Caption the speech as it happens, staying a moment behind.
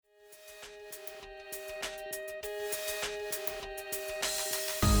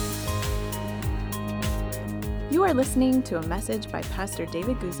You are listening to a message by Pastor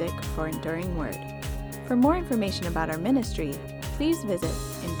David Guzik for Enduring Word. For more information about our ministry, please visit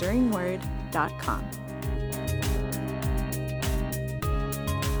enduringword.com.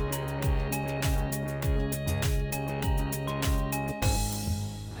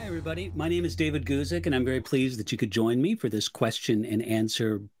 Hi, everybody. My name is David Guzik, and I'm very pleased that you could join me for this question and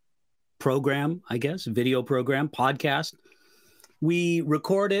answer program, video program, podcast. We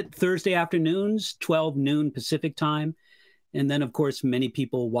record it Thursday afternoons, 12 noon Pacific time. And then, of course, many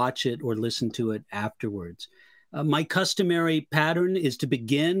people watch it or listen to it afterwards. My customary pattern is to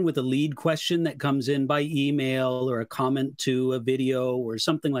begin with a lead question that comes in by email or a comment to a video or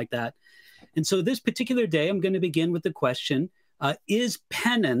something like that. And so this particular day, I'm going to begin with the question, is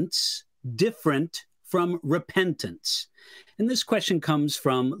penance different from repentance? And this question comes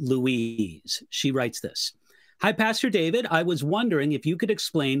from Louise. She writes this. Hi, Pastor David. I was wondering if you could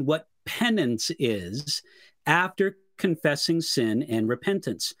explain what penance is after confessing sin and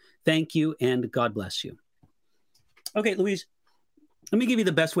repentance. Thank you, and God bless you. Okay, Louise, let me give you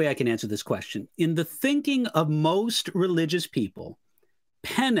the best way I can answer this question. In the thinking of most religious people,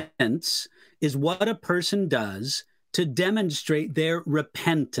 penance is what a person does to demonstrate their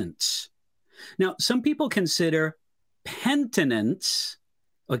repentance. Now, some people consider penitence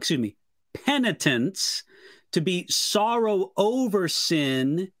to be sorrow over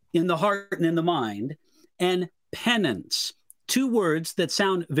sin in the heart and in the mind, and penance, two words that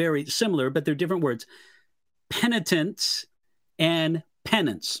sound very similar, but they're different words. Penitence and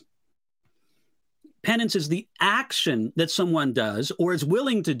penance. Penance is the action that someone does or is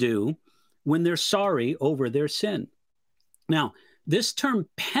willing to do when they're sorry over their sin. Now, this term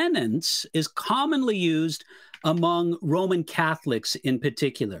penance is commonly used among Roman Catholics in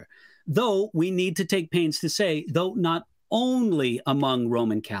particular, though we need to take pains to say, though not only among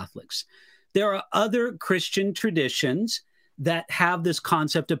Roman Catholics. There are other Christian traditions that have this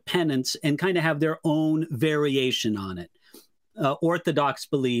concept of penance and kind of have their own variation on it. Orthodox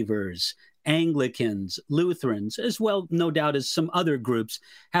believers, Anglicans, Lutherans, as well, no doubt, as some other groups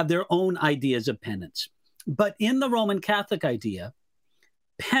have their own ideas of penance. But in the Roman Catholic idea,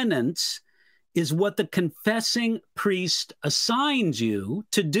 penance is what the confessing priest assigns you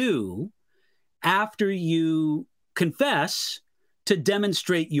to do after you confess to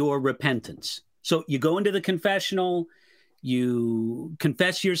demonstrate your repentance. So you go into the confessional, you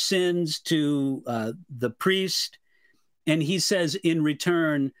confess your sins to the priest, and he says in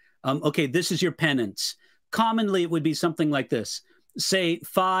return, okay, this is your penance. Commonly, it would be something like this. Say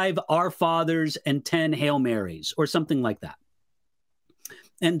 5 Our Fathers and 10 Hail Marys, or something like that.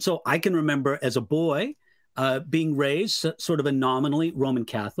 And so I can remember as a boy being raised sort of a nominally Roman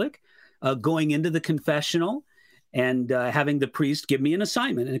Catholic, going into the confessional and having the priest give me an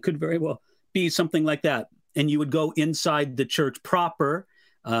assignment. And it could very well be something like that. And you would go inside the church proper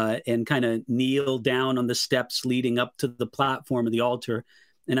and kind of kneel down on the steps leading up to the platform of the altar.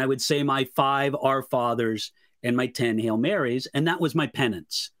 And I would say my 5 Our Fathers and my 10 Hail Marys. And that was my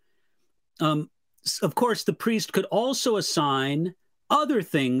penance. Of course, the priest could also assign other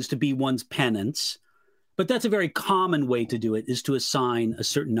things to be one's penance, but that's a very common way to do it, is to assign a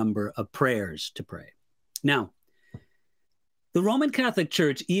certain number of prayers to pray. Now, the Roman Catholic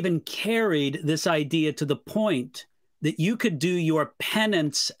Church even carried this idea to the point that you could do your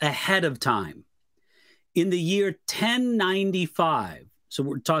penance ahead of time. In the year 1095, so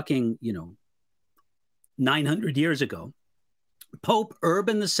we're talking, 900 years ago, Pope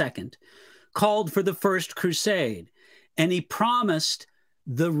Urban II called for the First Crusade, and he promised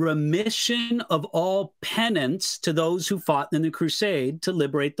the remission of all penance to those who fought in the crusade to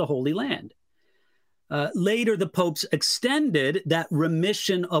liberate the Holy Land. Later, the popes extended that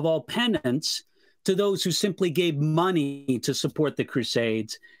remission of all penance to those who simply gave money to support the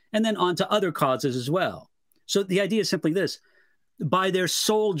crusades, and then on to other causes as well. So the idea is simply this. By their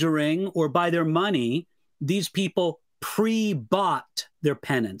soldiering or by their money, these people pre-bought their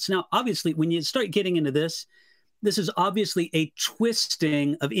penance. Now, obviously, when you start getting into this is obviously a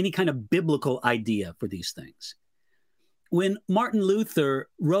twisting of any kind of biblical idea for these things. When Martin Luther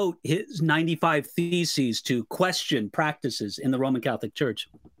wrote his 95 Theses to question practices in the Roman Catholic Church,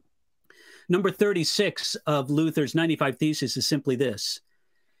 number 36 of Luther's 95 Theses is simply this.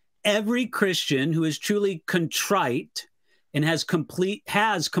 Every Christian who is truly contrite and has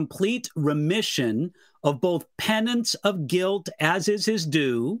complete remission of both penance of guilt as is his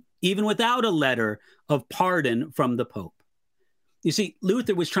due, even without a letter of pardon from the Pope. You see,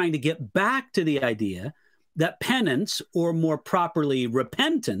 Luther was trying to get back to the idea that penance, or more properly,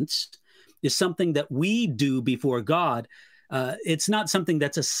 repentance, is something that we do before God. It's not something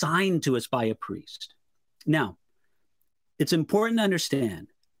that's assigned to us by a priest. Now, it's important to understand.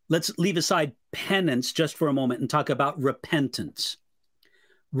 Let's leave aside penance just for a moment and talk about repentance.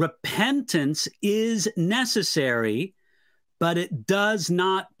 Repentance is necessary, but it does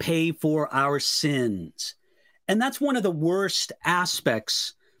not pay for our sins. And that's one of the worst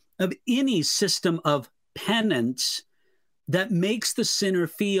aspects of any system of penance, that makes the sinner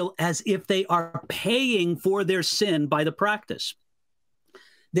feel as if they are paying for their sin by the practice.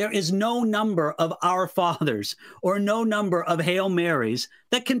 There is no number of Our Fathers or no number of Hail Marys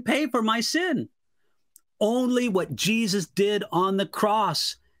that can pay for my sin. Only what Jesus did on the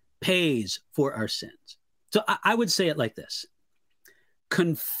cross pays for our sins. So I would say it like this.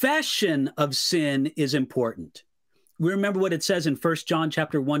 Confession of sin is important. We remember what it says in 1 John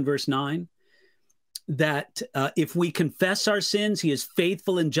chapter 1, verse 9, that if we confess our sins, he is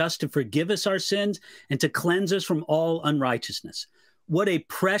faithful and just to forgive us our sins and to cleanse us from all unrighteousness. What a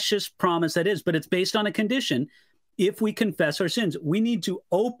precious promise that is, but it's based on a condition. If we confess our sins, we need to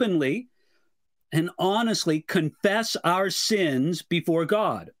openly and honestly confess our sins before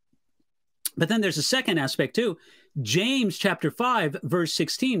God. But then there's a second aspect too. James chapter 5, verse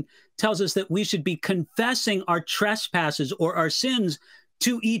 16 tells us that we should be confessing our trespasses or our sins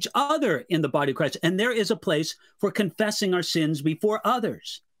to each other in the body of Christ. And there is a place for confessing our sins before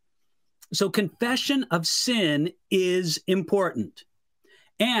others. So confession of sin is important.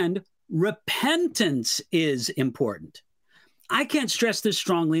 And repentance is important. I can't stress this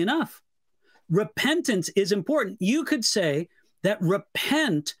strongly enough. Repentance is important. You could say that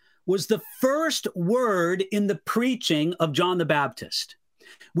repent was the first word in the preaching of John the Baptist.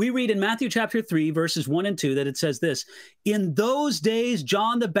 We read in Matthew chapter 3, verses 1 and 2, that it says this: "In those days,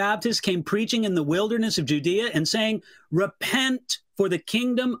 John the Baptist came preaching in the wilderness of Judea and saying, 'Repent, for the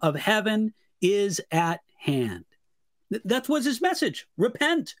kingdom of heaven is at hand.'" That was his message,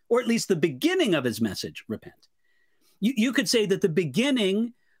 repent, or at least the beginning of his message, repent. You could say that the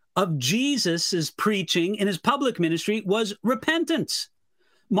beginning of Jesus's preaching in his public ministry was repentance.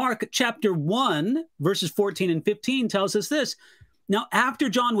 Mark chapter 1, verses 14 and 15 tells us this: "Now, after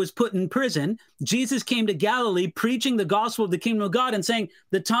John was put in prison, Jesus came to Galilee preaching the gospel of the kingdom of God and saying,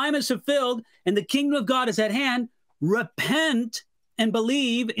 'The time is fulfilled and the kingdom of God is at hand. Repent and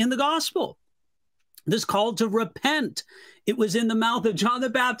believe in the gospel.'" This call to repent, it was in the mouth of John the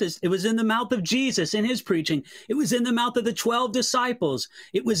Baptist. It was in the mouth of Jesus in his preaching. It was in the mouth of the 12 disciples.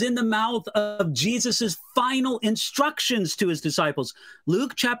 It was in the mouth of Jesus's final instructions to his disciples.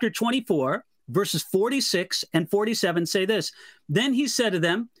 Luke chapter 24, verses 46 and 47 say this: "Then he said to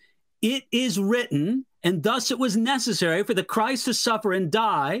them, 'It is written, and thus it was necessary for the Christ to suffer and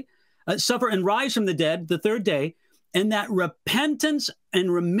rise from the dead the third day, and that repentance and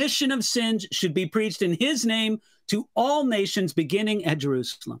remission of sins should be preached in his name to all nations, beginning at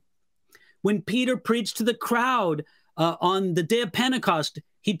Jerusalem.'" When Peter preached to the crowd on the day of Pentecost,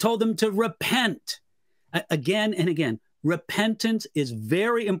 he told them to repent. Again and again, repentance is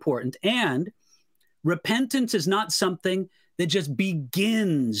very important, and repentance is not something that just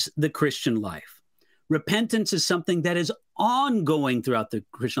begins the Christian life. Repentance is something that is ongoing throughout the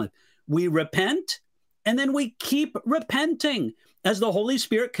Christian life. We repent, and then we keep repenting as the Holy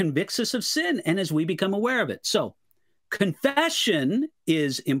Spirit convicts us of sin and as we become aware of it. So confession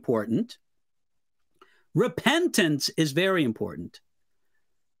is important. Repentance is very important.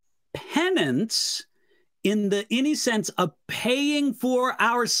 Penance, in any sense of paying for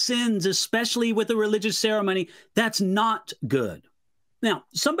our sins, especially with a religious ceremony, that's not good. Now,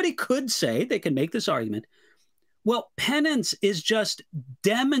 somebody could say, they can make this argument, well, penance is just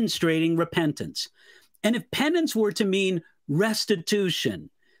demonstrating repentance. And if penance were to mean restitution,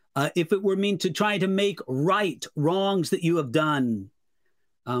 if it were mean to try to make right wrongs that you have done,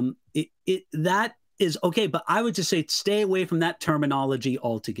 that is okay. But I would just say stay away from that terminology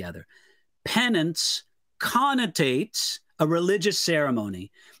altogether. Penance connotates a religious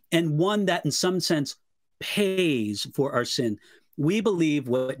ceremony and one that in some sense pays for our sin. We believe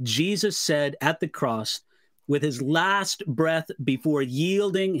what Jesus said at the cross with his last breath before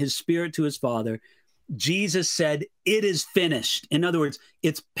yielding his spirit to his Father. Jesus said, "It is finished." In other words,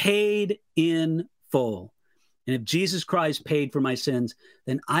 it's paid in full. And if Jesus Christ paid for my sins,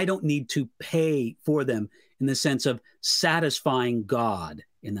 then I don't need to pay for them in the sense of satisfying God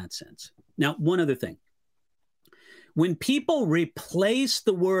in that sense. Now, one other thing. When people replace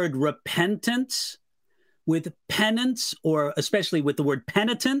the word repentance with penance, or especially with the word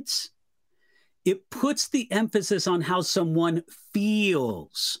penitence, it puts the emphasis on how someone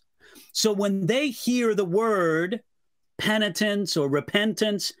feels. So when they hear the word penitence or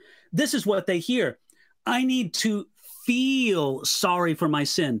repentance, this is what they hear. I need to feel sorry for my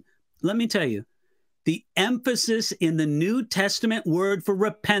sin. Let me tell you, The emphasis in the New Testament word for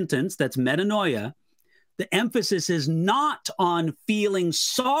repentance, that's metanoia, the emphasis is not on feeling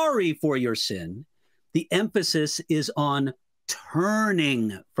sorry for your sin. The emphasis is on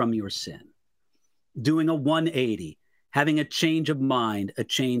turning from your sin, doing a 180, having a change of mind, a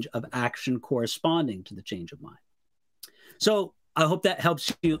change of action corresponding to the change of mind. So I hope that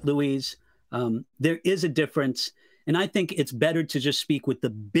helps you, Louise. There is a difference, and I think it's better to just speak with the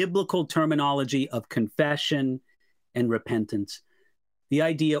biblical terminology of confession and repentance. The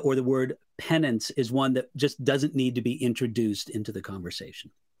idea or the word penance is one that just doesn't need to be introduced into the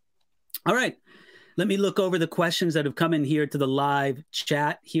conversation. All right, let me look over the questions that have come in here to the live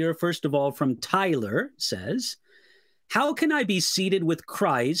chat here. First of all, from Tyler says, how can I be seated with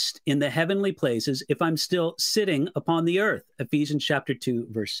Christ in the heavenly places if I'm still sitting upon the earth? Ephesians chapter 2,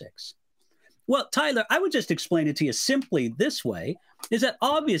 verse 6. Well, Tyler, I would just explain it to you simply this way, is that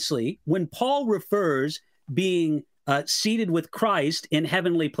obviously when Paul refers being seated with Christ in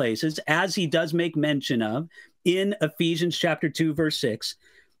heavenly places, as he does make mention of in Ephesians chapter 2, verse 6,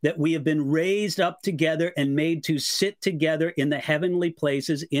 that we have been raised up together and made to sit together in the heavenly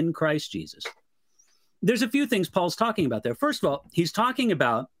places in Christ Jesus. There's a few things Paul's talking about there. First of all, he's talking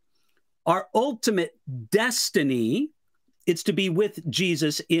about our ultimate destiny. It's to be with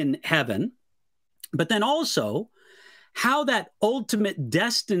Jesus in heaven. But then also how that ultimate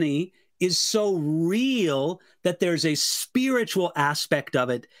destiny is so real that there's a spiritual aspect of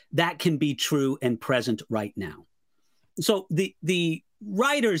it that can be true and present right now. So the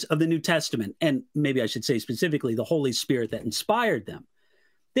writers of the New Testament, and maybe I should say specifically the Holy Spirit that inspired them,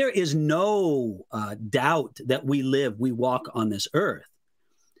 there is no doubt that we walk on this earth.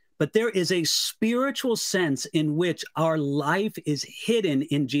 But there is a spiritual sense in which our life is hidden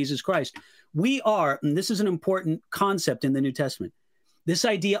in Jesus Christ. We are, and this is an important concept in the New Testament, this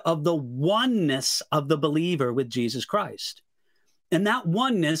idea of the oneness of the believer with Jesus Christ. And that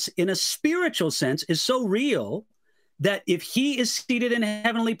oneness in a spiritual sense is so real that if he is seated in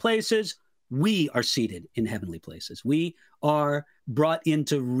heavenly places, we are seated in heavenly places. We are brought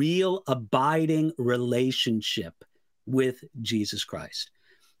into real abiding relationship with Jesus Christ.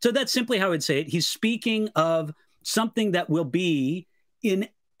 So that's simply how I'd say it. He's speaking of something that will be in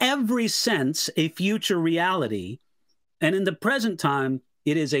every sense a future reality. And in the present time,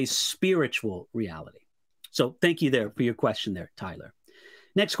 it is a spiritual reality. So thank you there for your question there, Tyler.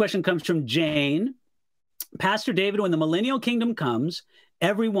 Next question comes from Jane. Pastor David, when the millennial kingdom comes,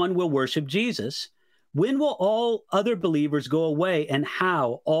 everyone will worship Jesus. When will all other believers go away, and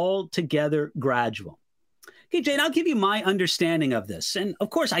how? Altogether gradual. Okay, Jane, I'll give you my understanding of this. And of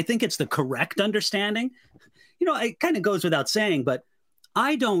course, I think it's the correct understanding. You know, it kind of goes without saying, but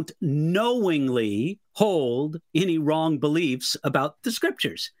I don't knowingly hold any wrong beliefs about the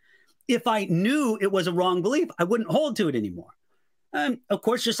scriptures. If I knew it was a wrong belief, I wouldn't hold to it anymore. Of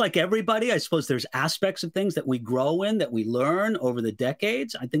course, just like everybody, I suppose there's aspects of things that we grow in, that we learn over the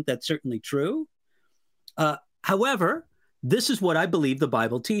decades. I think that's certainly true. However, this is what I believe the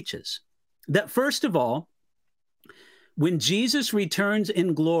Bible teaches. That first of all, when Jesus returns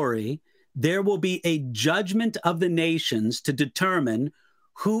in glory, there will be a judgment of the nations to determine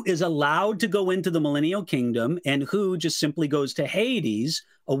who is allowed to go into the millennial kingdom and who just simply goes to Hades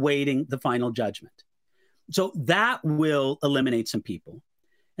awaiting the final judgment. So that will eliminate some people.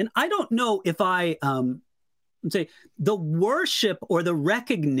 And I don't know if I say the worship or the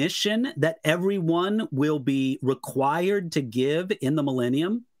recognition that everyone will be required to give in the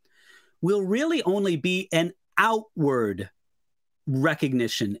millennium will really only be an outward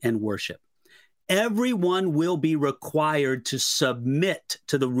recognition and worship. Everyone will be required to submit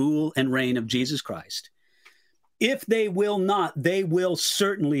to the rule and reign of Jesus Christ. If they will not, they will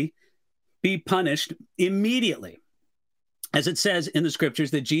certainly be punished immediately. As it says in the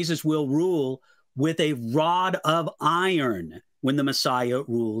scriptures that Jesus will rule with a rod of iron when the Messiah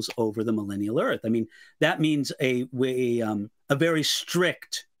rules over the millennial earth. I mean, that means a very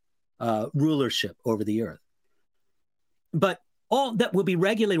strict rulership over the earth. But all that will be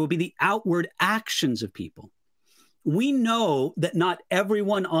regulated will be the outward actions of people. We know that not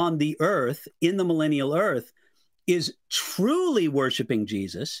everyone on the earth, in the millennial earth, is truly worshiping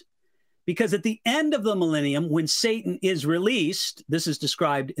Jesus, because at the end of the millennium, when Satan is released, this is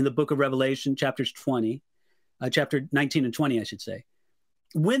described in the book of Revelation, chapter 19 and 20, I should say.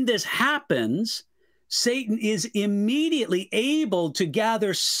 When this happens, Satan is immediately able to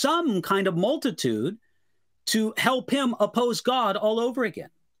gather some kind of multitude to help him oppose God all over again.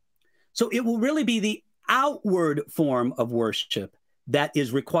 So it will really be the outward form of worship that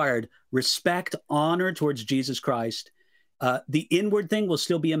is required: respect, honor towards Jesus Christ, The inward thing will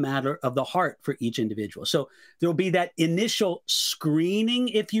still be a matter of the heart for each individual. So there'll be that initial screening,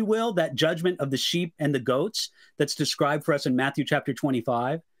 if you will, that judgment of the sheep and the goats that's described for us in Matthew chapter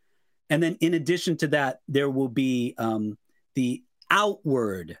 25. And then in addition to that, there will be the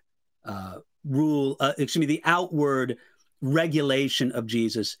outward the outward regulation of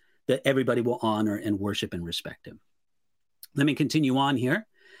Jesus that everybody will honor and worship and respect him. Let me continue on here.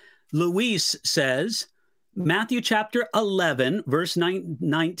 Luis says, Matthew chapter 11, verse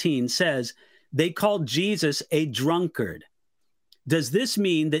 19 says, they called Jesus a drunkard. Does this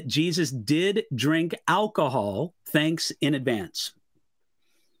mean that Jesus did drink alcohol? Thanks in advance.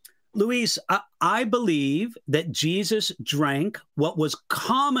 Luis, I believe that Jesus drank what was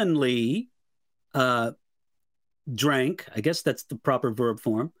commonly drank. I guess that's the proper verb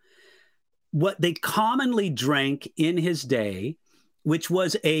form. What they commonly drank in his day, which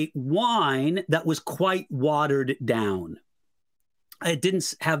was a wine that was quite watered down. It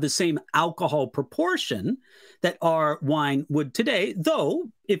didn't have the same alcohol proportion that our wine would today, though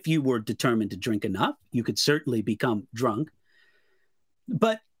if you were determined to drink enough, you could certainly become drunk.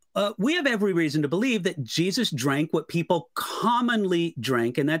 But we have every reason to believe that Jesus drank what people commonly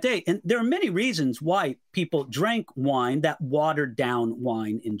drank in that day. And there are many reasons why people drank wine, that watered down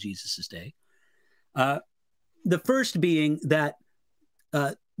wine in Jesus's day. The first being that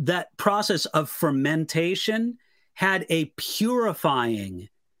that process of fermentation had a purifying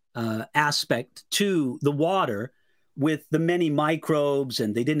aspect to the water with the many microbes,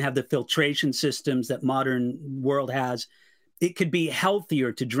 and they didn't have the filtration systems that modern world has. It could be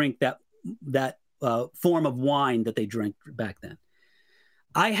healthier to drink that form of wine that they drank back then.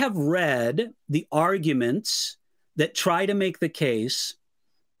 I have read the arguments that try to make the case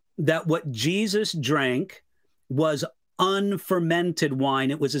that what Jesus drank was unfermented wine.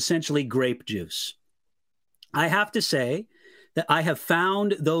 It was essentially grape juice. I have to say that I have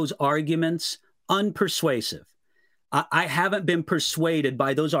found those arguments unpersuasive. I haven't been persuaded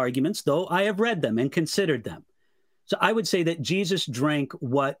by those arguments, though I have read them and considered them. So I would say that Jesus drank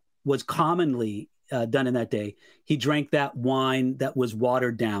what was commonly done in that day. He drank that wine that was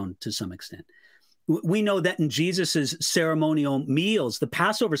watered down to some extent. We know that in Jesus's ceremonial meals, the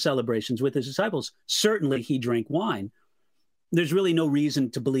Passover celebrations with his disciples, certainly he drank wine. There's really no reason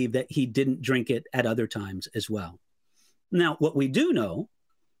to believe that he didn't drink it at other times as well. Now, what we do know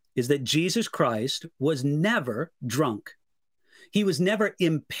is that Jesus Christ was never drunk. He was never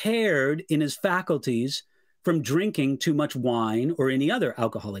impaired in his faculties from drinking too much wine or any other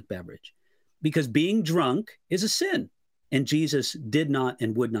alcoholic beverage, because being drunk is a sin, and Jesus did not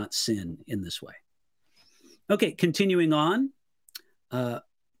and would not sin in this way. Okay, continuing on,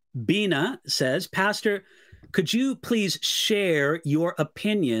 Bina says, Pastor, could you please share your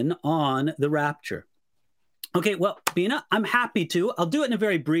opinion on the rapture? Okay, well, Bina, I'm happy to. I'll do it in a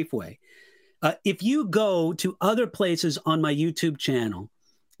very brief way. If you go to other places on my YouTube channel,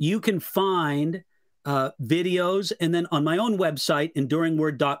 you can find videos, and then on my own website,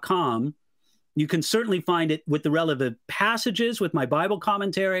 enduringword.com, you can certainly find it with the relevant passages, with my Bible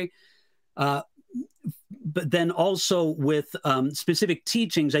commentary, but then also with specific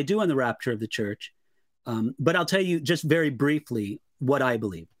teachings I do on the rapture of the church. But I'll tell you just very briefly what I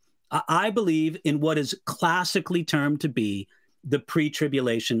believe. I believe in what is classically termed to be the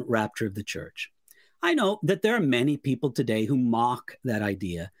pre-tribulation rapture of the church. I know that there are many people today who mock that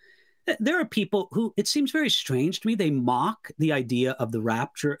idea. There are people who, it seems very strange to me, they mock the idea of the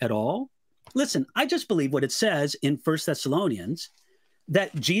rapture at all. Listen, I just believe what it says in 1 Thessalonians,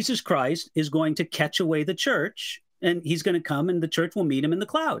 that Jesus Christ is going to catch away the church, and he's going to come and the church will meet him in the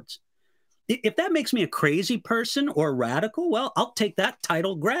clouds. If that makes me a crazy person or radical, well, I'll take that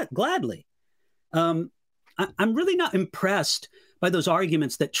title gladly. I'm really not impressed by those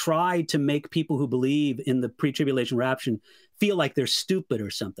arguments that try to make people who believe in the pre-tribulation rapture feel like they're stupid or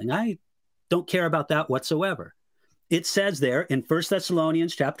something. I don't care about that whatsoever. It says there in 1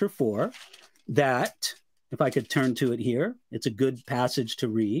 Thessalonians chapter 4 that, if I could turn to it here, it's a good passage to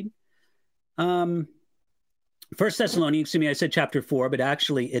read. 1 Thessalonians, excuse me, I said chapter 4, but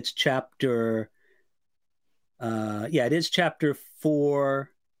actually it's chapter, it is chapter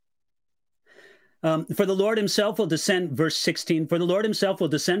 4. For the Lord himself will descend, verse 16, for the Lord himself will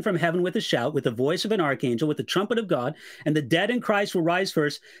descend from heaven with a shout, with the voice of an archangel, with the trumpet of God, and the dead in Christ will rise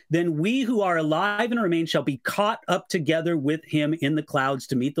first. Then we who are alive and remain shall be caught up together with him in the clouds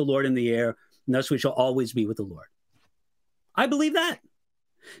to meet the Lord in the air, and thus we shall always be with the Lord. I believe that.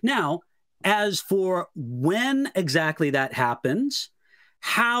 Now, as for when exactly that happens,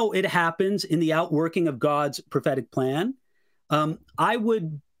 how it happens in the outworking of God's prophetic plan, I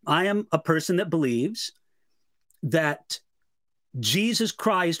am a person that believes that Jesus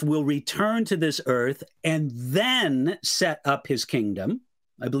Christ will return to this earth and then set up his kingdom.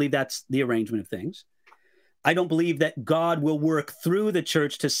 I believe that's the arrangement of things. I don't believe that God will work through the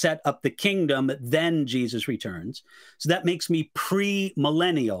church to set up the kingdom, then Jesus returns. So that makes me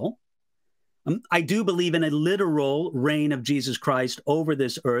pre-millennial. I do believe in a literal reign of Jesus Christ over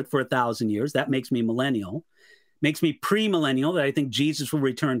this earth for 1,000 years. That makes me millennial. Makes me pre-millennial, that I think Jesus will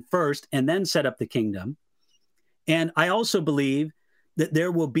return first and then set up the kingdom. And I also believe that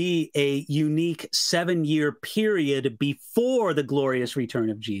there will be a unique 7-year period before the glorious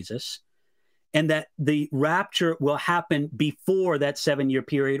return of Jesus, and that the rapture will happen before that 7-year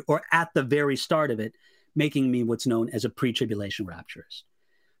period or at the very start of it, making me what's known as a pre-tribulation rapturist.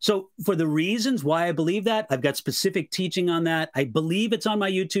 So for the reasons why I believe that, I've got specific teaching on that. I believe it's on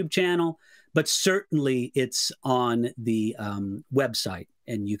my YouTube channel, but certainly it's on the website,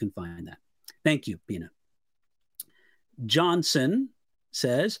 and you can find that. Thank you, Pina. Johnson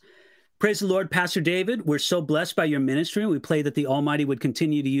says, praise the Lord, Pastor David. We're so blessed by your ministry, and we pray that the Almighty would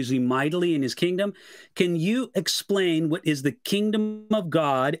continue to use you mightily in his kingdom. Can you explain what is the kingdom of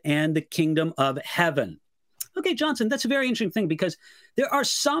God and the kingdom of heaven? Okay, Johnson, that's a very interesting thing, because there are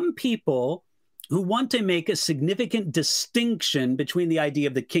some people who want to make a significant distinction between the idea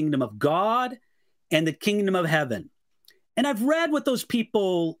of the kingdom of God and the kingdom of heaven. And I've read what those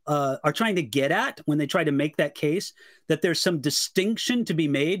people are trying to get at when they try to make that case, that there's some distinction to be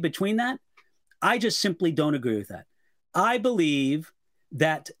made between that. I just simply don't agree with that. I believe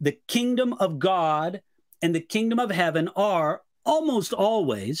that the kingdom of God and the kingdom of heaven are almost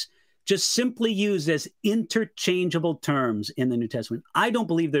always just simply used as interchangeable terms in the New Testament. I don't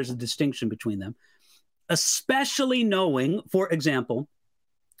believe there's a distinction between them, especially knowing, for example,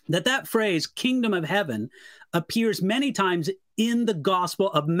 that phrase, kingdom of heaven, appears many times in the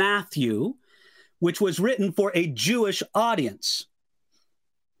Gospel of Matthew, which was written for a Jewish audience.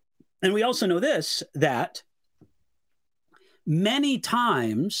 And we also know this, that many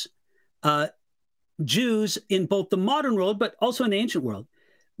times Jews in both the modern world, but also in the ancient world,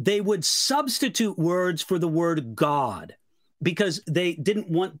 they would substitute words for the word God because they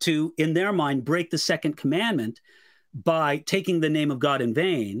didn't want to, in their mind, break the second commandment by taking the name of God in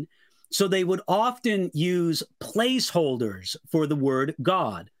vain. So they would often use placeholders for the word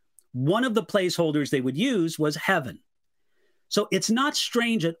God. One of the placeholders they would use was heaven. So it's not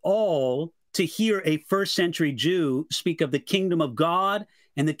strange at all to hear a first century Jew speak of the kingdom of God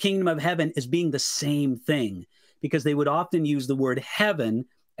and the kingdom of heaven as being the same thing, because they would often use the word heaven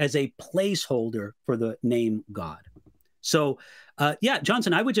as a placeholder for the name God. So, yeah,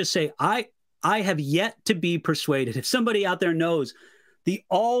 Johnson, I would just say I have yet to be persuaded. If somebody out there knows the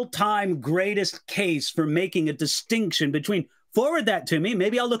all-time greatest case for making a distinction between, forward that to me,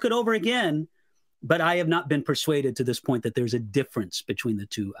 maybe I'll look it over again. But I have not been persuaded to this point that there's a difference between the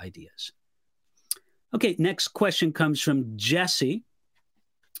two ideas. Okay, next question comes from Jesse.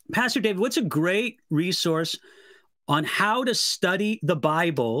 Pastor David, what's a great resource on how to study the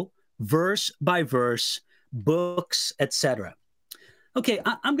Bible, verse by verse, books, etc.? Okay,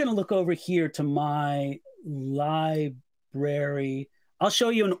 I'm going to look over here to my library. I'll show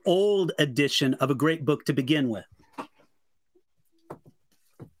you an old edition of a great book to begin with.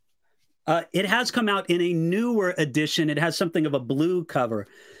 It has come out in a newer edition. It has something of a blue cover.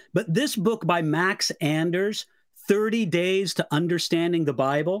 But this book by Max Anders, 30 Days to Understanding the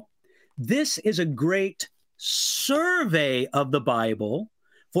Bible, this is a great survey of the Bible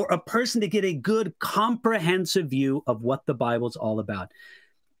for a person to get a good comprehensive view of what the Bible's all about.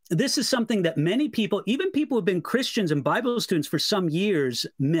 This is something that many people, even people who have been Christians and Bible students for some years,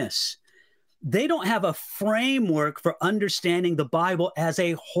 miss. They don't have a framework for understanding the Bible as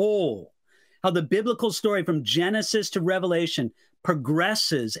a whole, how the biblical story from Genesis to Revelation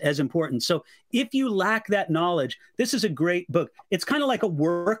progresses as important. So if you lack that knowledge, this is a great book. It's kind of like a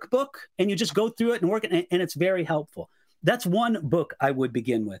workbook, and you just go through it and work it, and it's very helpful. That's one book I would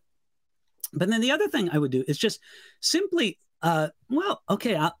begin with. But then the other thing I would do is just simply,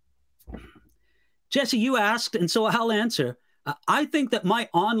 Jesse, you asked, and so I'll answer. I think that my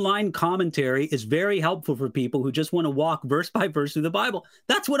online commentary is very helpful for people who just want to walk verse by verse through the Bible.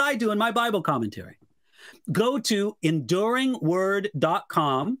 That's what I do in my Bible commentary. Go to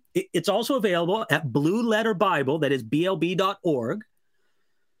enduringword.com. It's also available at Blue Letter Bible, that is blb.org.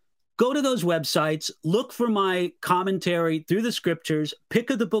 Go to those websites, look for my commentary through the scriptures, pick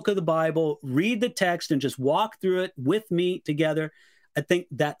the book of the Bible, read the text, and just walk through it with me together. I think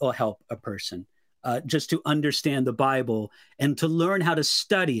that will help a person just to understand the Bible and to learn how to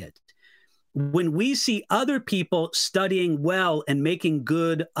study it. When we see other people studying well and making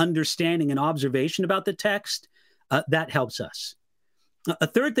good understanding and observation about the text, that helps us. A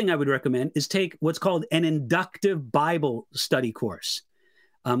third thing I would recommend is take what's called an inductive Bible study course.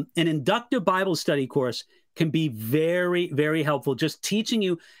 An inductive Bible study course can be very, very helpful, just teaching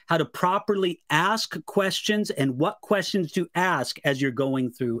you how to properly ask questions and what questions to ask as you're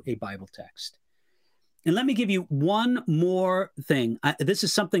going through a Bible text. And let me give you one more thing. This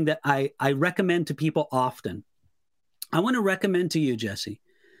is something that I recommend to people often. I want to recommend to you, Jesse,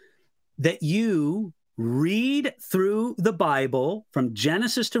 that you read through the Bible from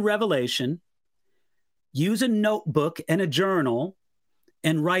Genesis to Revelation, use a notebook and a journal,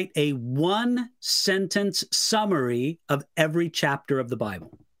 and write a one-sentence summary of every chapter of the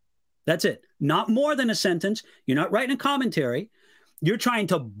Bible. That's it. Not more than a sentence. You're not writing a commentary. You're trying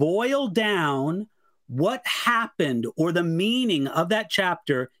to boil down what happened or the meaning of that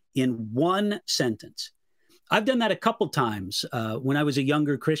chapter in one sentence. I've done that a couple times when I was a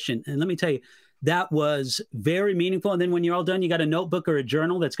younger Christian. And let me tell you, that was very meaningful. And then when you're all done, you got a notebook or a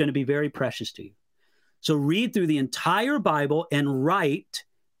journal that's going to be very precious to you. So read through the entire Bible and write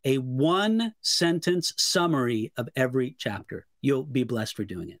a one-sentence summary of every chapter. You'll be blessed for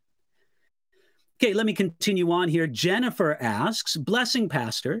doing it. Okay, let me continue on here. Jennifer asks, blessing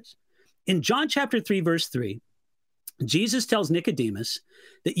pastors, in John chapter 3, verse 3, Jesus tells Nicodemus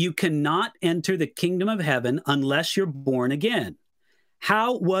that you cannot enter the kingdom of heaven unless you're born again.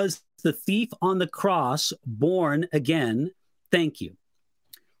 How was the thief on the cross born again? Thank you.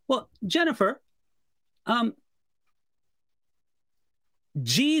 Well, Jennifer,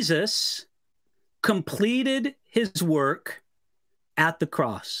 Jesus completed his work at the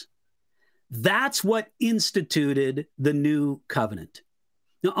cross. That's what instituted the new covenant.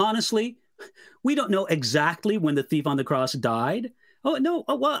 Now, honestly, we don't know exactly when the thief on the cross died. Oh, no.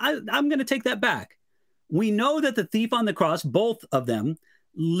 Oh, well, I'm going to take that back. We know that the thief on the cross, both of them,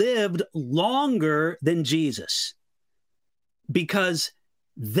 lived longer than Jesus because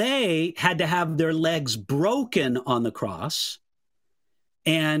they had to have their legs broken on the cross,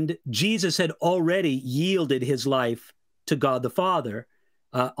 and Jesus had already yielded his life to God the Father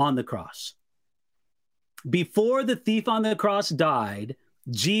on the cross. Before the thief on the cross died,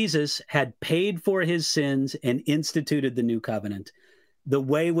 Jesus had paid for his sins and instituted the new covenant. The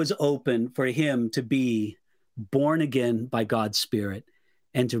way was open for him to be born again by God's Spirit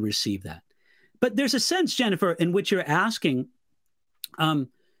and to receive that. But there's a sense, Jennifer, in which you're asking,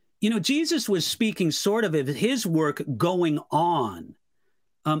 Jesus was speaking sort of his work going on.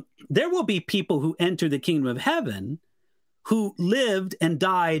 There will be people who enter the kingdom of heaven who lived and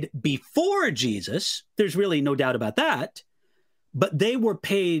died before Jesus. There's really no doubt about that. But they were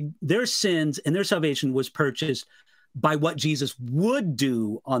paid, their sins and their salvation was purchased by what Jesus would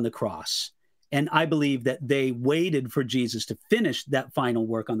do on the cross. And I believe that they waited for Jesus to finish that final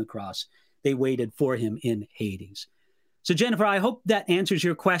work on the cross. They waited for him in Hades. So, Jennifer, I hope that answers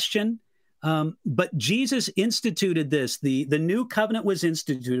your question. But Jesus instituted this. The new covenant was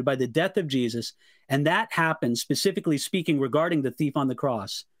instituted by the death of Jesus. And that happened, specifically speaking, regarding the thief on the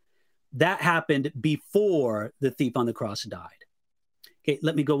cross. That happened before the thief on the cross died. Okay,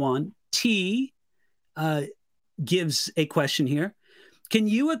 let me go on. T gives a question here. Can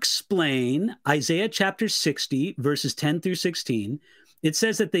you explain Isaiah chapter 60, verses 10 through 16? It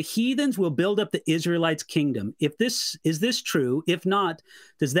says that the heathens will build up the Israelites' kingdom. Is this true? If not,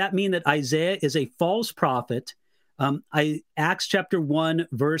 does that mean that Isaiah is a false prophet? Acts chapter 1,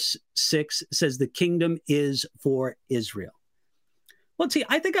 verse 6 says the kingdom is for Israel. Well, T,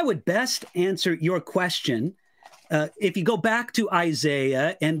 I think I would best answer your question if you go back to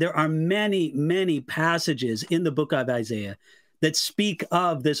Isaiah, and there are many, many passages in the book of Isaiah that speak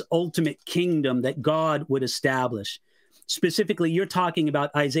of this ultimate kingdom that God would establish. Specifically, you're talking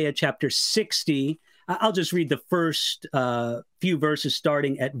about Isaiah chapter 60. I'll just read the first few verses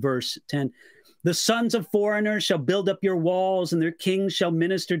starting at verse 10. The sons of foreigners shall build up your walls, and their kings shall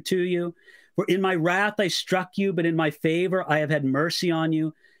minister to you. For in my wrath I struck you, but in my favor I have had mercy on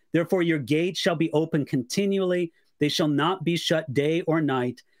you. Therefore your gates shall be open continually. They shall not be shut day or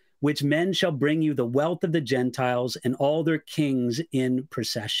night, which men shall bring you the wealth of the Gentiles and all their kings in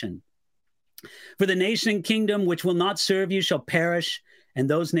procession. For the nation and kingdom which will not serve you shall perish, and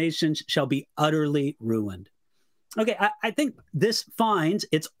those nations shall be utterly ruined. Okay, I think this finds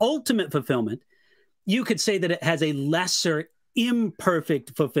its ultimate fulfillment. You could say that it has a lesser,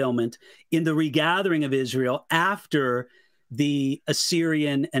 imperfect fulfillment in the regathering of Israel after the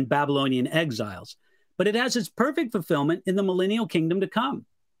Assyrian and Babylonian exiles. But it has its perfect fulfillment in the millennial kingdom to come.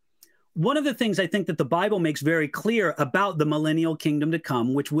 One of the things I think that the Bible makes very clear about the millennial kingdom to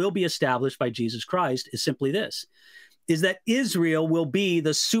come, which will be established by Jesus Christ, is simply this, is that Israel will be the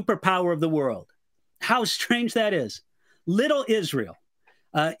superpower of the world. How strange that is. Little Israel,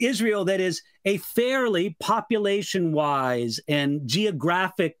 Israel that is a fairly population-wise and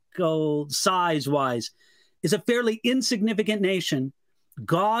geographical size-wise is a fairly insignificant nation,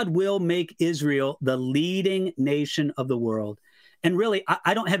 God will make Israel the leading nation of the world. And really,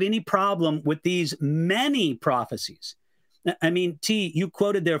 I don't have any problem with these many prophecies. I mean, T, you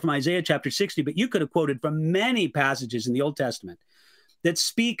quoted there from Isaiah chapter 60, but you could have quoted from many passages in the Old Testament that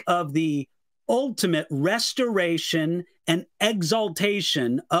speak of the ultimate restoration and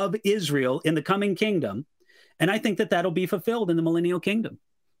exaltation of Israel in the coming kingdom. And I think that that'll be fulfilled in the millennial kingdom.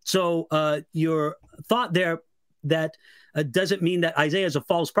 So your thought there that does it mean that Isaiah is a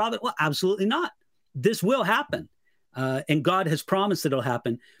false prophet? Well, absolutely not. This will happen. And God has promised that it'll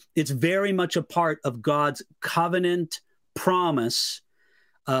happen. It's very much a part of God's covenant promise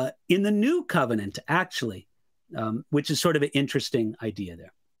in the new covenant, actually, which is sort of an interesting idea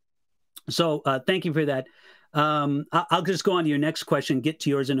there. So thank you for that. I'll just go on to your next question, get to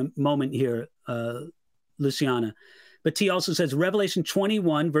yours in a moment here, Luciana. But T also says, Revelation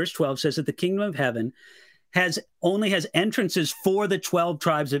 21, verse 12 says that the kingdom of heaven only has entrances for the 12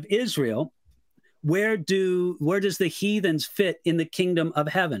 tribes of Israel. Where does the heathens fit in the kingdom of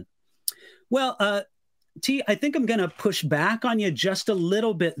heaven? Well, T, I think I'm going to push back on you just a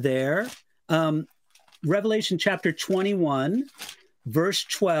little bit there. Revelation chapter 21, verse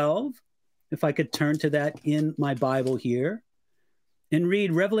 12, if I could turn to that in my Bible here and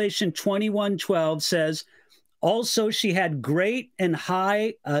read Revelation 21:12 says, also she had a great and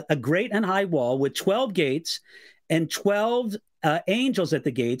high wall with 12 gates and 12 angels at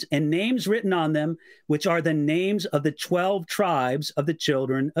the gates and names written on them, which are the names of the 12 tribes of the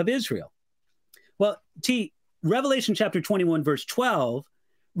children of Israel. Well, T, Revelation chapter 21, verse 12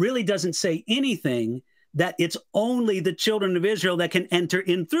 really doesn't say anything that it's only the children of Israel that can enter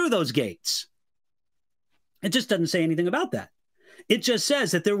in through those gates. It just doesn't say anything about that. It just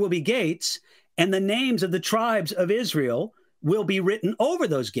says that there will be gates and the names of the tribes of Israel will be written over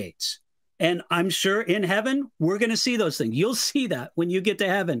those gates. And I'm sure in heaven, we're going to see those things. You'll see that when you get to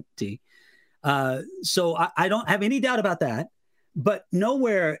heaven, T. So I don't have any doubt about that. But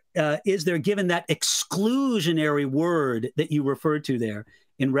nowhere is there given that exclusionary word that you referred to there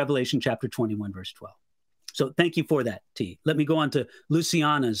in Revelation chapter 21, verse 12. So thank you for that, T. Let me go on to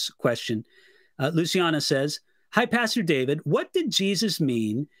Luciana's question. Luciana says, hi, Pastor David, what did Jesus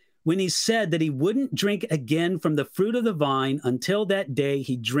mean when he said that he wouldn't drink again from the fruit of the vine until that day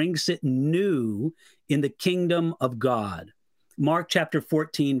he drinks it new in the kingdom of God? Mark chapter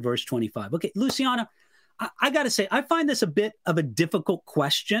 14, verse 25. Okay, Luciana, I got to say, I find this a bit of a difficult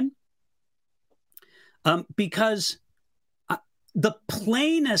question because the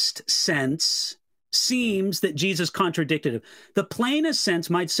plainest sense seems that Jesus contradicted him. The plainest sense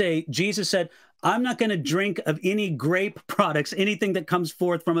might say, Jesus said, I'm not going to drink of any grape products, anything that comes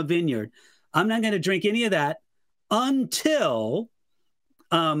forth from a vineyard. I'm not going to drink any of that until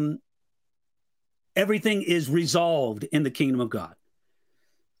everything is resolved in the kingdom of God.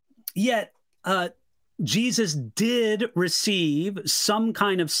 Yet, Jesus did receive some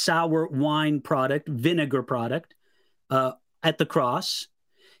kind of sour wine product, vinegar product, at the cross.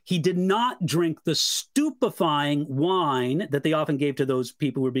 He did not drink the stupefying wine that they often gave to those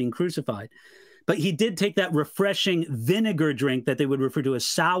people who were being crucified. But he did take that refreshing vinegar drink that they would refer to as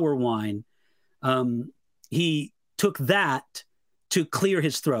sour wine. He took that to clear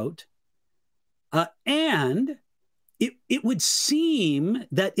his throat. And it would seem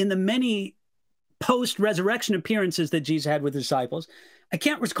that in the many post-resurrection appearances that Jesus had with the disciples, I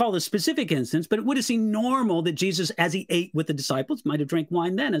can't recall the specific instance, but it would have seemed normal that Jesus, as he ate with the disciples, might have drank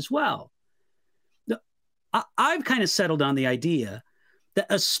wine then as well. I've kind of settled on the idea that,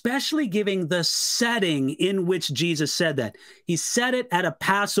 especially giving the setting in which Jesus said that, he said it at a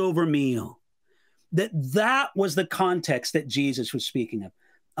Passover meal, that was the context that Jesus was speaking of.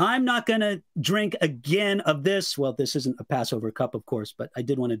 I'm not going to drink again of this. Well, this isn't a Passover cup, of course, but I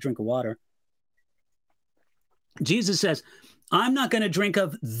did want to drink of water. Jesus says, I'm not going to drink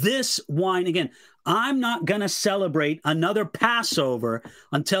of this wine again. I'm not going to celebrate another Passover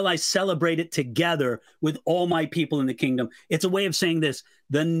until I celebrate it together with all my people in the kingdom. It's a way of saying this.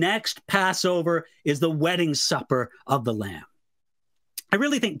 The next Passover is the wedding supper of the Lamb. I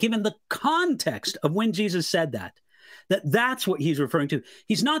really think, given the context of when Jesus said that, that's what he's referring to.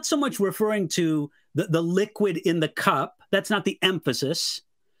 He's not so much referring to the liquid in the cup. That's not the emphasis.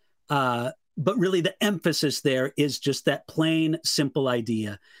 But really the emphasis there is just that plain, simple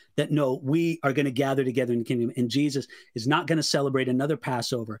idea that, no, we are going to gather together in the kingdom, and Jesus is not going to celebrate another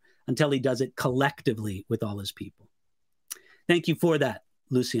Passover until he does it collectively with all his people. Thank you for that,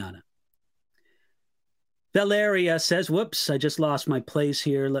 Luciana. Valeria says, whoops, I just lost my place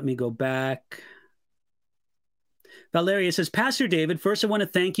here. Let me go back. Valeria says, Pastor David, first I want to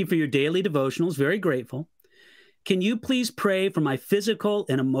thank you for your daily devotionals. Very grateful. Can you please pray for my physical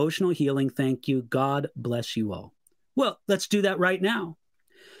and emotional healing? Thank you. God bless you all. Well, let's do that right now.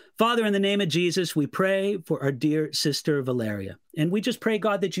 Father, in the name of Jesus, we pray for our dear sister Valeria. And we just pray,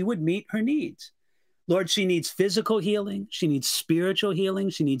 God, that you would meet her needs. Lord, she needs physical healing. She needs spiritual healing.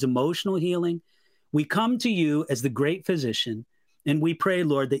 She needs emotional healing. We come to you as the great physician, and we pray,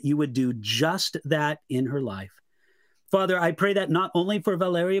 Lord, that you would do just that in her life. Father, I pray that not only for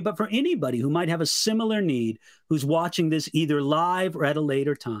Valeria, but for anybody who might have a similar need, who's watching this either live or at a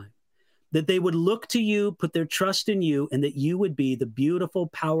later time, that they would look to you, put their trust in you, and that you would be the beautiful,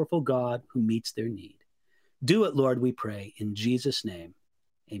 powerful God who meets their need. Do it, Lord, we pray, in Jesus' name.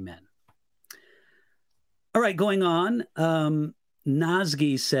 Amen. All right, going on.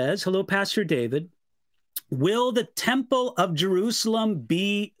 Nazgi says, hello, Pastor David. Will the Temple of Jerusalem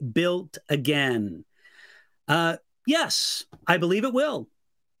be built again? Yes, I believe it will.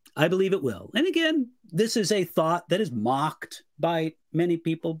 I believe it will. And again, this is a thought that is mocked by many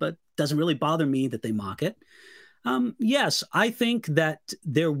people, but doesn't really bother me that they mock it. Yes, I think that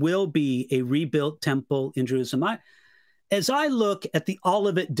there will be a rebuilt temple in Jerusalem. As I look at the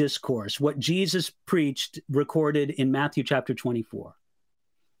Olivet Discourse, what Jesus preached, recorded in Matthew chapter 24,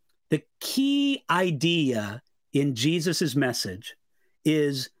 the key idea in Jesus's message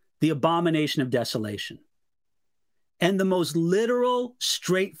is the abomination of desolation. And the most literal,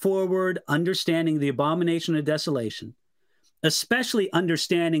 straightforward understanding of the abomination of desolation, especially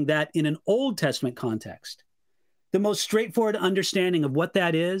understanding that in an Old Testament context, the most straightforward understanding of what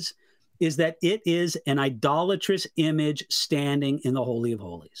that is that it is an idolatrous image standing in the Holy of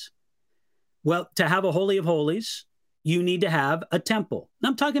Holies. Well, to have a Holy of Holies, you need to have a temple. Now,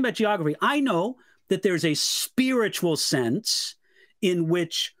 I'm talking about geography. I know that there's a spiritual sense in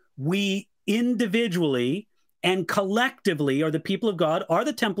which we individually and collectively are the people of God, are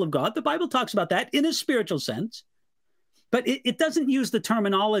the temple of God. The Bible talks about that in a spiritual sense. But it doesn't use the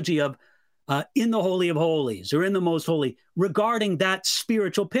terminology of in the Holy of Holies or in the Most Holy regarding that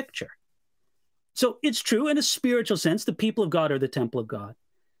spiritual picture. So it's true in a spiritual sense, the people of God are the temple of God.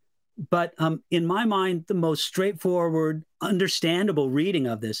 But in my mind, the most straightforward, understandable reading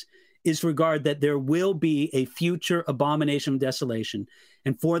of this is regard that there will be a future abomination of desolation.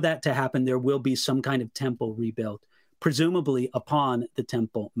 And for that to happen, there will be some kind of temple rebuilt, presumably upon the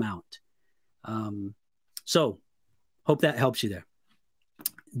Temple Mount. So hope that helps you there.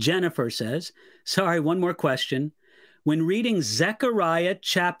 Jennifer says, sorry, one more question. When reading Zechariah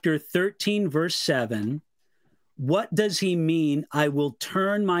chapter 13, verse 7, what does he mean, I will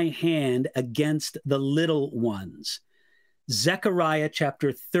turn my hand against the little ones? Zechariah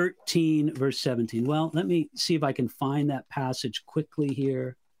chapter 13, verse 17. Well, let me see if I can find that passage quickly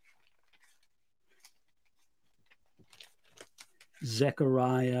here.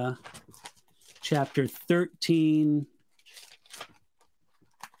 Zechariah chapter 13.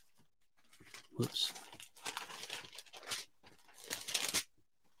 Whoops.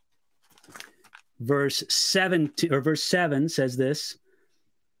 Verse 7 says this.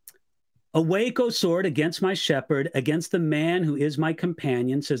 Awake, O sword, against my shepherd, against the man who is my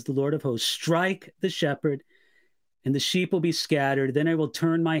companion, says the Lord of hosts. Strike the shepherd, and the sheep will be scattered. Then I will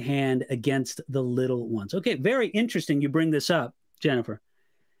turn my hand against the little ones. Okay, very interesting you bring this up, Jennifer.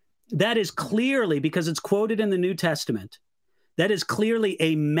 That is clearly, because it's quoted in the New Testament, that is clearly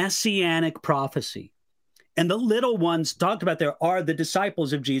a messianic prophecy. And the little ones talked about there are the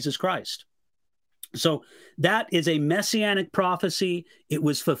disciples of Jesus Christ. So that is a messianic prophecy. It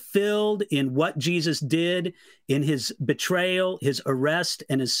was fulfilled in what Jesus did in his betrayal, his arrest,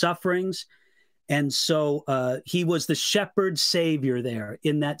 and his sufferings. And so he was the shepherd savior there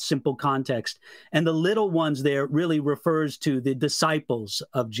in that simple context. And the little ones there really refers to the disciples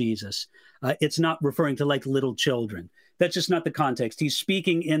of Jesus. It's not referring to like little children. That's just not the context. He's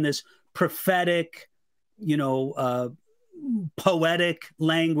speaking in this prophetic, poetic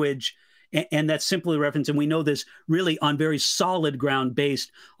language. And that's simply a reference. And we know this really on very solid ground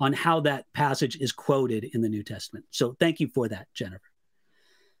based on how that passage is quoted in the New Testament. So thank you for that, Jennifer.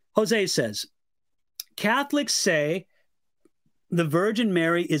 Jose says, Catholics say the Virgin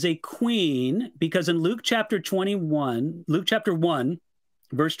Mary is a queen because in Luke chapter 1,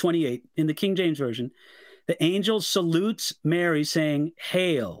 verse 28, in the King James Version, the angel salutes Mary saying,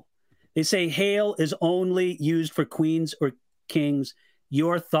 hail. They say hail is only used for queens or kings.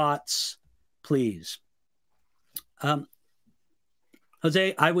 Your thoughts, please.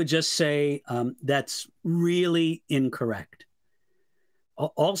 Jose, I would just say that's really incorrect.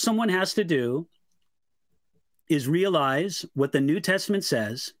 All someone has to do is realize what the New Testament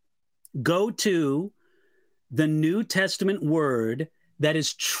says, go to the New Testament word that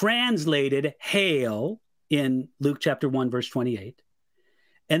is translated hail in Luke chapter 1, verse 28,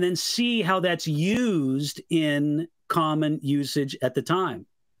 and then see how that's used in common usage at the time.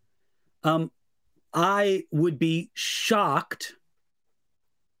 I would be shocked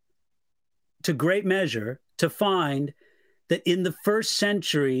to great measure to find that in the first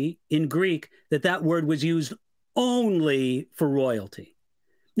century in Greek, that word was used only for royalty.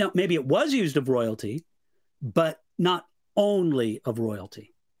 Now, maybe it was used of royalty, but not only of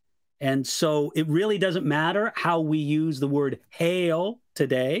royalty. And so it really doesn't matter how we use the word hail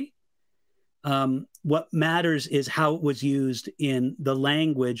today. What matters is how it was used in the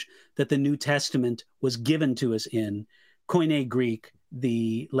language that the New Testament was given to us in, Koine Greek,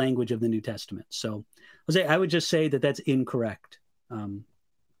 the language of the New Testament. So, Jose, I would just say that that's incorrect.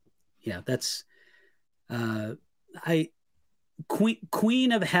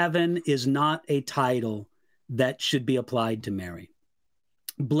 Queen of Heaven is not a title that should be applied to Mary.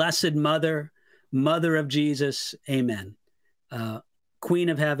 Blessed Mother, Mother of Jesus, amen. Queen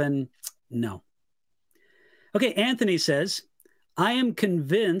of Heaven, no. Okay, Anthony says, I am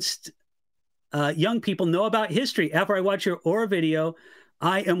convinced young people know about history. After I watch your OR video,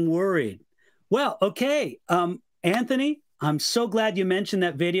 I am worried. Well, okay, Anthony, I'm so glad you mentioned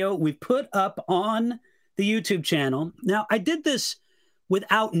that video. We put up on the YouTube channel. Now, I did this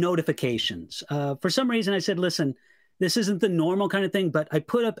without notifications. For some reason, I said, listen, this isn't the normal kind of thing, but I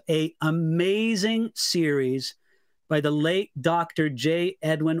put up an amazing series by the late Dr. J.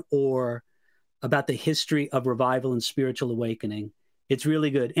 Edwin Orr about the history of revival and spiritual awakening. It's really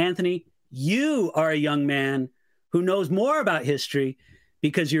good. Anthony, you are a young man who knows more about history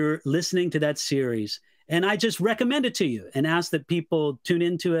because you're listening to that series. And I just recommend it to you and ask that people tune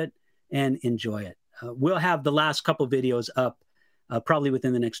into it and enjoy it. We'll have the last couple videos up probably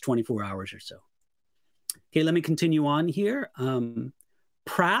within the next 24 hours or so. Okay, let me continue on here.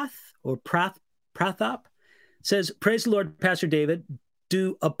 Prathop says, praise the Lord, Pastor David.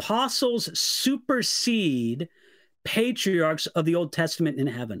 Do apostles supersede patriarchs of the Old Testament in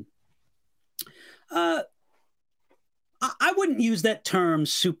heaven? I wouldn't use that term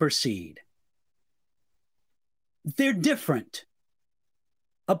supersede. They're different.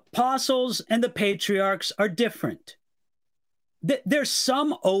 Apostles and the patriarchs are different. There's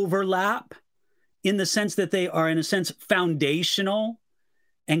some overlap in the sense that they are, in a sense, foundational,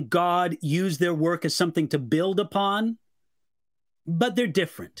 and God used their work as something to build upon, but they're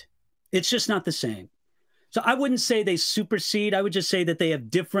different. It's just not the same. So I wouldn't say they supersede. I would just say that they have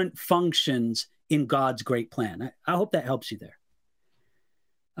different functions in God's great plan. I hope that helps you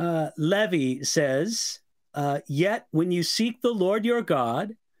there. Levi says, yet when you seek the Lord your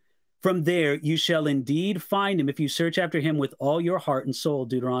God, from there you shall indeed find him if you search after him with all your heart and soul.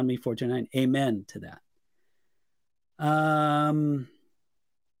 Deuteronomy 4:29. Amen to that.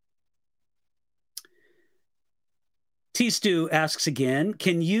 T-Stu asks again,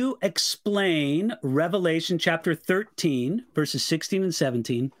 can you explain Revelation chapter 13, verses 16 and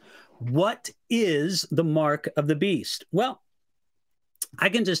 17? What is the mark of the beast? Well, I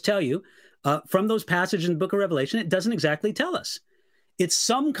can just tell you from those passages in the book of Revelation, it doesn't exactly tell us. It's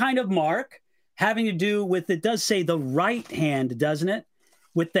some kind of mark having to do with, it does say the right hand, doesn't it?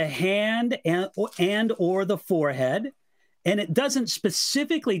 With the hand and or the forehead. And it doesn't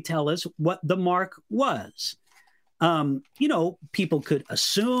specifically tell us what the mark was. People could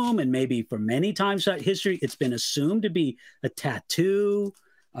assume, and maybe for many times throughout history, it's been assumed to be a tattoo.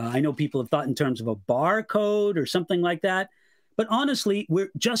 I know people have thought in terms of a barcode or something like that. But honestly, we're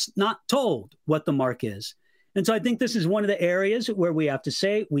just not told what the mark is. And so I think this is one of the areas where we have to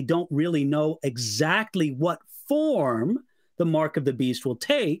say we don't really know exactly what form the mark of the beast will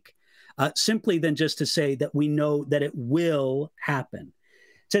take, simply than just to say that we know that it will happen.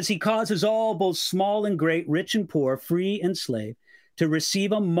 It says he causes all, both small and great, rich and poor, free and slave, to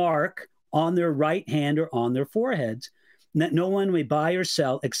receive a mark on their right hand or on their foreheads, and that no one may buy or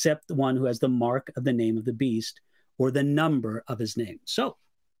sell except the one who has the mark of the name of the beast or the number of his name. So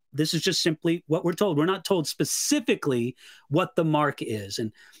this is just simply what we're told. We're not told specifically what the mark is.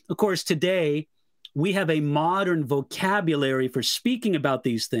 And of course, today we have a modern vocabulary for speaking about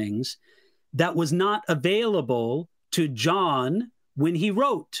these things that was not available to John when he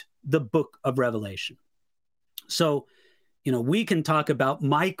wrote the book of Revelation. So, we can talk about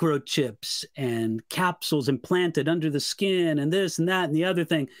microchips and capsules implanted under the skin and this and that and the other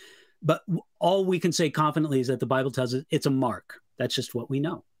thing. But all we can say confidently is that the Bible tells us it's a mark. That's just what we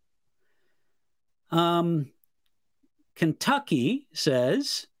know. Kentucky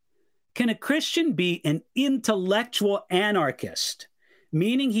says, Can a Christian be an intellectual anarchist,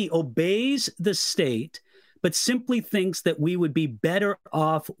 meaning he obeys the state, but simply thinks that we would be better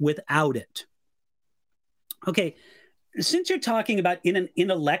off without it? Okay, since you're talking about in an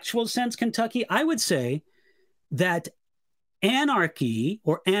intellectual sense, Kentucky, I would say that anarchy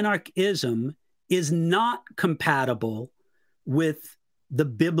or anarchism is not compatible with the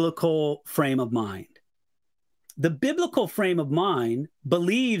biblical frame of mind. The biblical frame of mind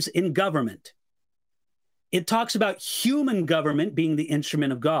believes in government. It talks about human government being the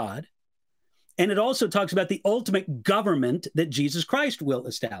instrument of God. And it also talks about the ultimate government that Jesus Christ will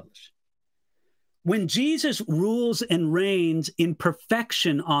establish. When Jesus rules and reigns in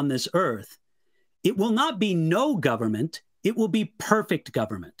perfection on this earth, it will not be no government, it will be perfect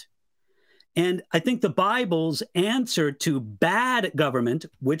government. And I think the Bible's answer to bad government,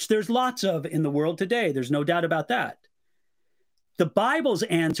 which there's lots of in the world today, there's no doubt about that. The Bible's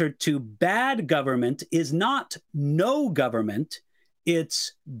answer to bad government is not no government,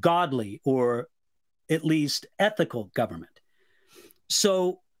 it's godly or at least ethical government.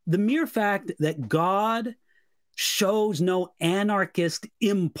 So the mere fact that God shows no anarchist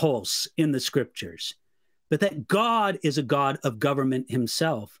impulse in the scriptures, but that God is a God of government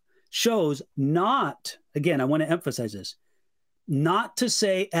himself, shows not, again, I want to emphasize this, not to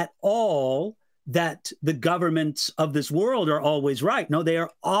say at all that the governments of this world are always right. No, they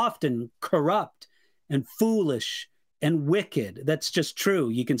are often corrupt and foolish and wicked. That's just true.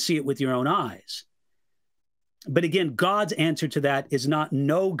 You can see it with your own eyes. But again, God's answer to that is not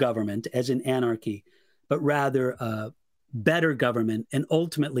no government, as in anarchy, but rather better government, and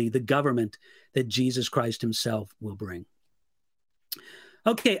ultimately the government that Jesus Christ himself will bring.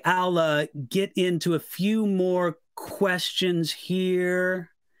 Okay, I'll get into a few more questions here.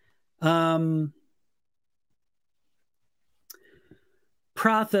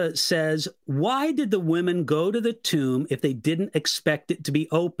 Pratha says, why did the women go to the tomb if they didn't expect it to be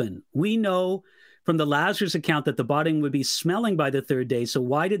open? We know from the Lazarus account that the body would be smelling by the third day, so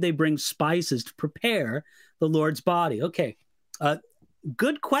why did they bring spices to prepare the Lord's body? Okay,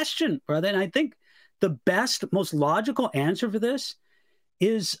 good question, brother. And I think the best, most logical answer for this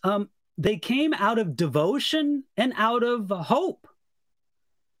is they came out of devotion and out of hope.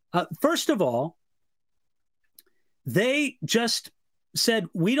 First of all, they just said,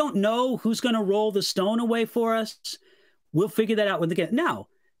 we don't know who's going to roll the stone away for us. We'll figure that out when they get. Now,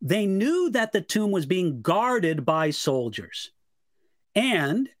 they knew that the tomb was being guarded by soldiers.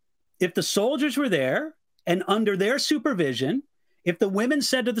 And if the soldiers were there and under their supervision, if the women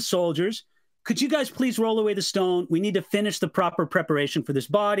said to the soldiers, could you guys please roll away the stone? We need to finish the proper preparation for this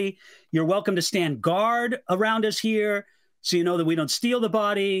body. You're welcome to stand guard around us here so you know that we don't steal the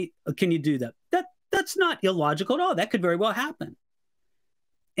body. Can you do that? That's not illogical at all. That could very well happen.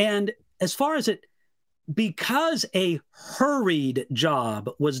 And as far as it, because a hurried job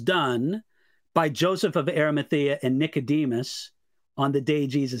was done by Joseph of Arimathea and Nicodemus on the day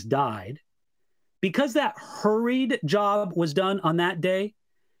Jesus died, because that hurried job was done on that day,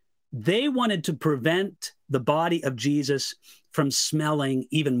 they wanted to prevent the body of Jesus from smelling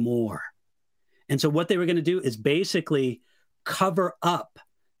even more. And so what they were going to do is basically cover up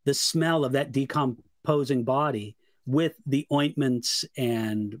the smell of that decomposing body with the ointments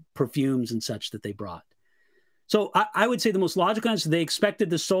and perfumes and such that they brought. So I would say the most logical answer, they expected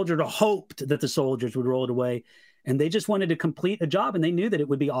the soldier to hoped that the soldiers would roll it away. And they just wanted to complete a job. And they knew that it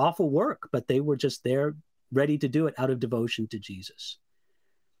would be awful work, but they were just there ready to do it out of devotion to Jesus.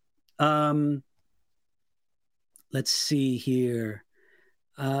 Let's see here.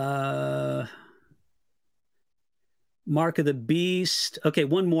 Mark of the Beast. Okay,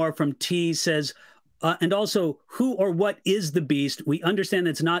 one more from T says, and also, who or what is the beast? We understand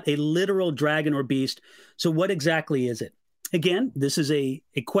that it's not a literal dragon or beast. So what exactly is it? Again, this is a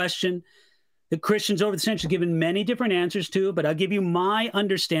question that Christians over the centuries have given many different answers to, but I'll give you my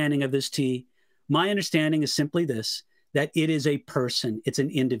understanding of this, T. My understanding is simply this, that it is a person. It's an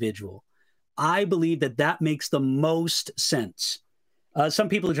individual. I believe that that makes the most sense. Some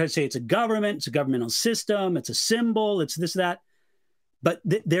people try to say it's a government, it's a governmental system, it's a symbol, it's this, that. But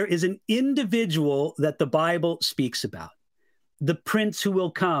there is an individual that the Bible speaks about. The prince who will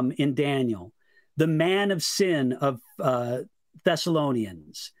come in Daniel, the man of sin of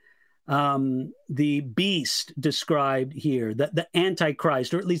Thessalonians, the beast described here, the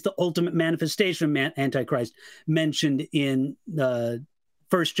Antichrist, or at least the ultimate manifestation of Antichrist mentioned in 1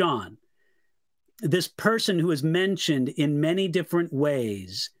 John. This person who is mentioned in many different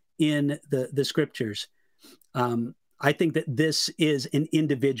ways in the scriptures, I think that this is an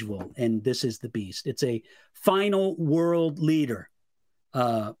individual and this is the beast. It's a final world leader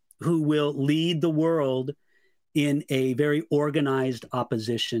who will lead the world in a very organized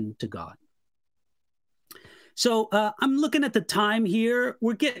opposition to God. So I'm looking at the time here.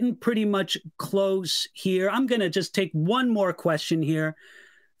 We're getting pretty much close here. I'm going to just take one more question here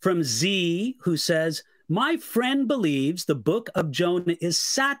from Z, who says, my friend believes the book of Jonah is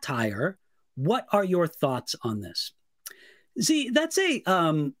satire. What are your thoughts on this? Z, that's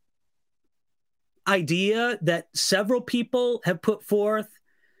a idea that several people have put forth.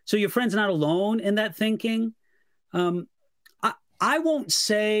 So your friend's not alone in that thinking. I won't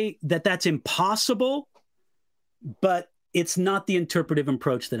say that that's impossible, but it's not the interpretive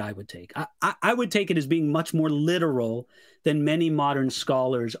approach that I would take. I would take it as being much more literal than many modern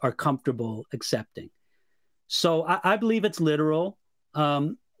scholars are comfortable accepting. So I believe it's literal,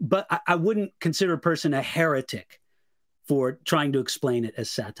 but I wouldn't consider a person a heretic for trying to explain it as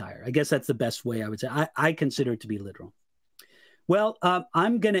satire. I guess that's the best way I would say. I consider it to be literal. Well,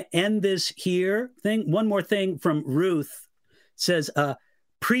 I'm going to end this here. One more thing from Ruth says,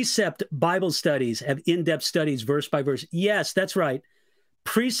 Precept Bible studies have in-depth studies, verse by verse. Yes, that's right.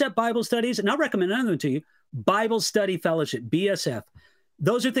 Precept Bible studies, and I'll recommend another one to you, Bible Study Fellowship, BSF.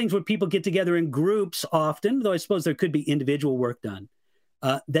 Those are things where people get together in groups often, though I suppose there could be individual work done,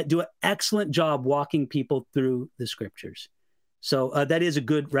 that do an excellent job walking people through the scriptures. So that is a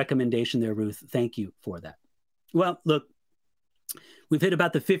good recommendation there, Ruth. Thank you for that. Well, look, we've hit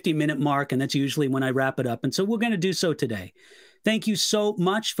about the 50-minute mark, and that's usually when I wrap it up. And so we're going to do so today. Thank you so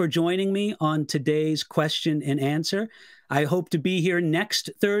much for joining me on today's question and answer. I hope to be here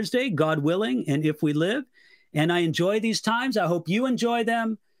next Thursday, God willing, and if we live. And I enjoy these times. I hope you enjoy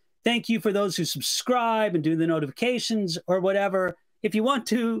them. Thank you for those who subscribe and do the notifications or whatever. If you want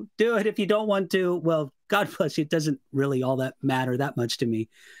to, do it. If you don't want to, well, God bless you. It doesn't really all that matter that much to me.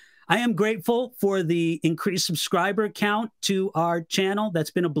 I am grateful for the increased subscriber count to our channel.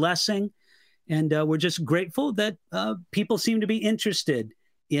 That's been a blessing. And we're just grateful that people seem to be interested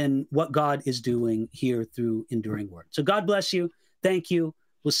in what God is doing here through Enduring Word. So God bless you. Thank you.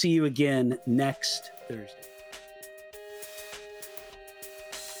 We'll see you again next Thursday.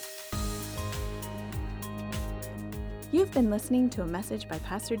 You've been listening to a message by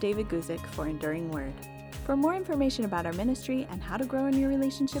Pastor David Guzik for Enduring Word. For more information about our ministry and how to grow in your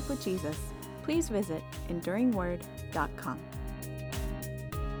relationship with Jesus, please visit enduringword.com.